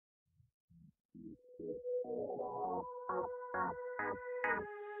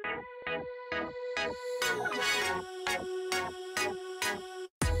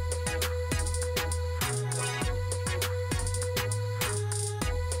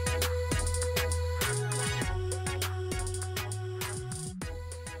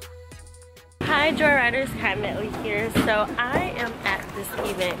Hi Joyriders, Kye Medley here. So I am at this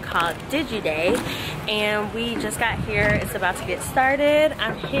event called Digi-Day and we just got here. It's about to get started.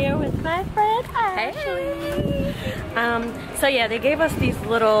 I'm here with my friend Ashley. So yeah, they gave us these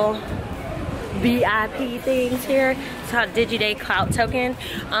little VIP things here. It's called Digi-Day Clout Token.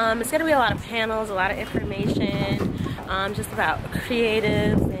 It's gonna be a lot of panels, a lot of information, just about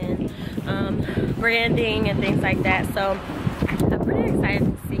creatives and branding and things like that. So I'm pretty excited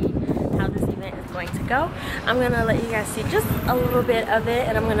to see how this event is going to go. I'm gonna let you guys see just a little bit of it,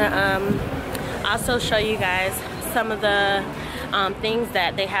 and I'm gonna also show you guys some of the things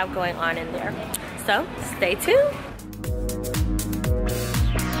that they have going on in there. So stay tuned.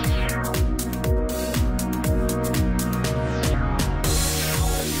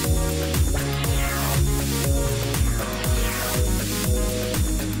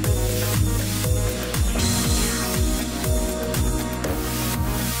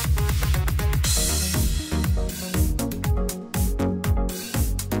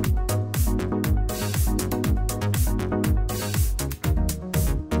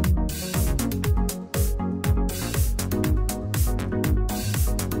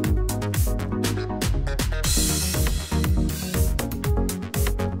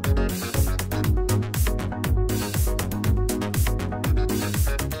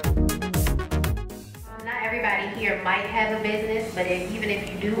 Here might have a business, but even if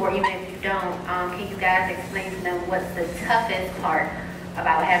you do or even if you don't, can you guys explain to them what's the toughest part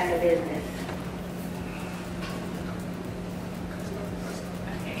about having a business?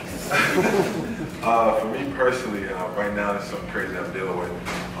 For me personally, right now there's something crazy I'm dealing with.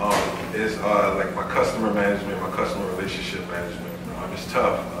 Is like my customer management, my customer relationship management. It's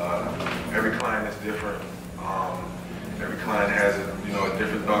tough. Every client is different. Every client has a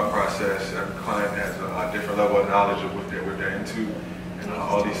different thought process. Every client has a different level of knowledge of what they're into, and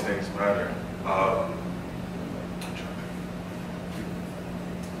all these things matter.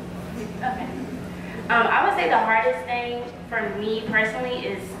 Okay. I would say the hardest thing for me personally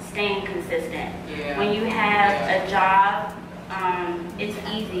is staying consistent. Yeah. When you have a job, it's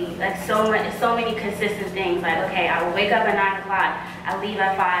easy. Like so many consistent things. Like, okay, I will wake up at 9 o'clock. I leave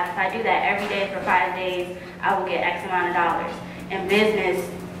at 5. If I do that every day for 5 days, I will get X amount of dollars. In business,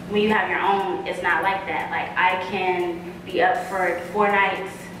 when you have your own, it's not like that. Like, I can be up for 4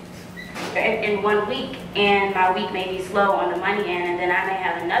 nights in 1 week, and my week may be slow on the money end, and then I may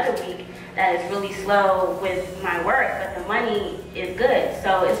have another week that is really slow with my work, but the money is good.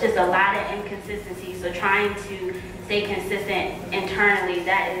 So it's just a lot of inconsistency. So trying to stay consistent internally,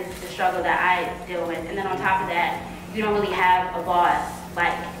 that is the struggle that I deal with. And then on top of that, you don't really have a boss.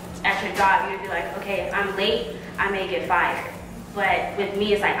 Like at your job, you'd be like, okay, if I'm late, I may get fired. But with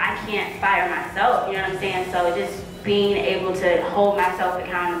me, it's like I can't fire myself, you know what I'm saying? So just being able to hold myself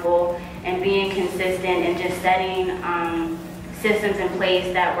accountable and being consistent and just setting systems in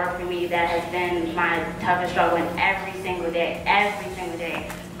place that work for me, that has been my toughest struggle. And every single day,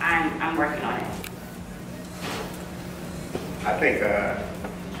 I'm working on it. I think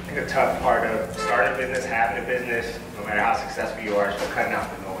a tough part of starting a business, having a business, no matter how successful you are, is just cutting out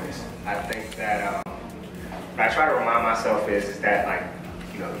the noise. I think that what I try to remind myself is that, like,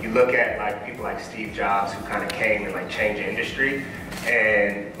 you look at like people like Steve Jobs, who kind of came and like changed the industry,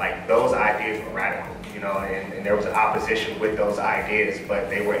 and like those ideas were radical, and there was an opposition with those ideas, but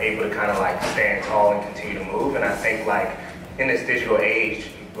they were able to kind of like stand tall and continue to move. And I think like in this digital age,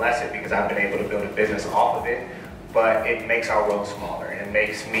 blessed because I've been able to build a business off of it, but it makes our world smaller, and it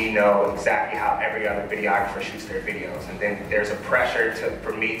makes me know exactly how every other videographer shoots their videos. And then there's a pressure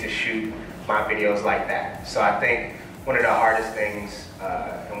for me to shoot my videos like that. So I think one of the hardest things,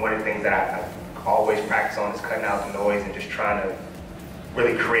 and one of the things that I always practice on, is cutting out the noise and just trying to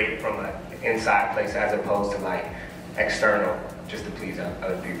really create from an inside place as opposed to like external, just to please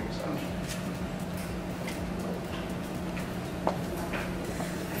other people. So.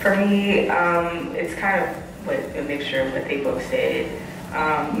 For me, it's kind of a mixture of what they both said.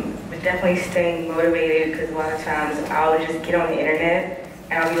 But definitely staying motivated, because a lot of times I'll just get on the internet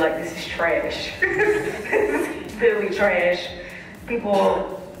and I'll be like, this is trash. This is literally trash.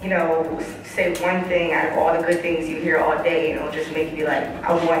 People, say one thing out of all the good things you hear all day, and it'll just make you be like,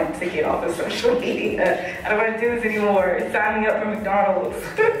 I want to get off of social media. I don't want to do this anymore. Sign me up for McDonald's.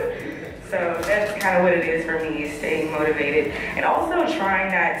 So that's kind of what it is for me, is staying motivated. And also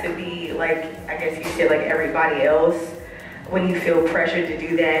trying not to be like, I guess you said, like everybody else, when you feel pressured to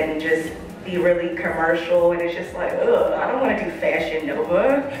do that and just be really commercial, and it's just like, ugh, I don't want to do Fashion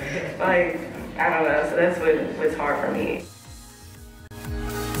Nova. Like, I don't know, so that's what's hard for me.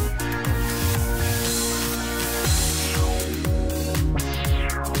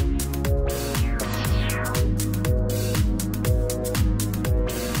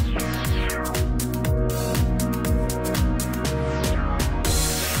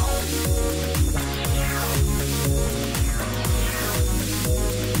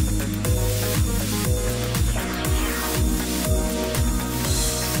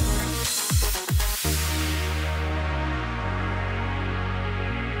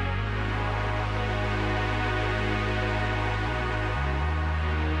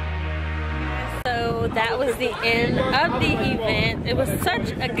 So that was the end of the event. It was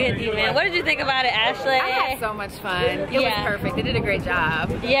such a good event. What did you think about it, Ashley? I had so much fun. It was perfect. They did a great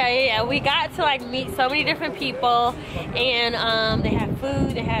job. Yeah. We got to like meet so many different people, and they had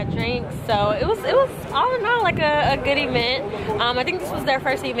food, they had drinks. So it was all in all like a good event. I think this was their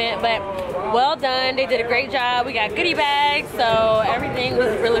first event, but well done. They did a great job. We got goodie bags, so everything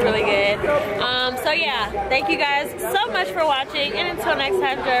was really, really good. So yeah, thank you guys so much for watching, and until next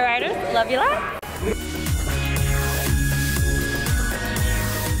time, Joyriders, love you lots.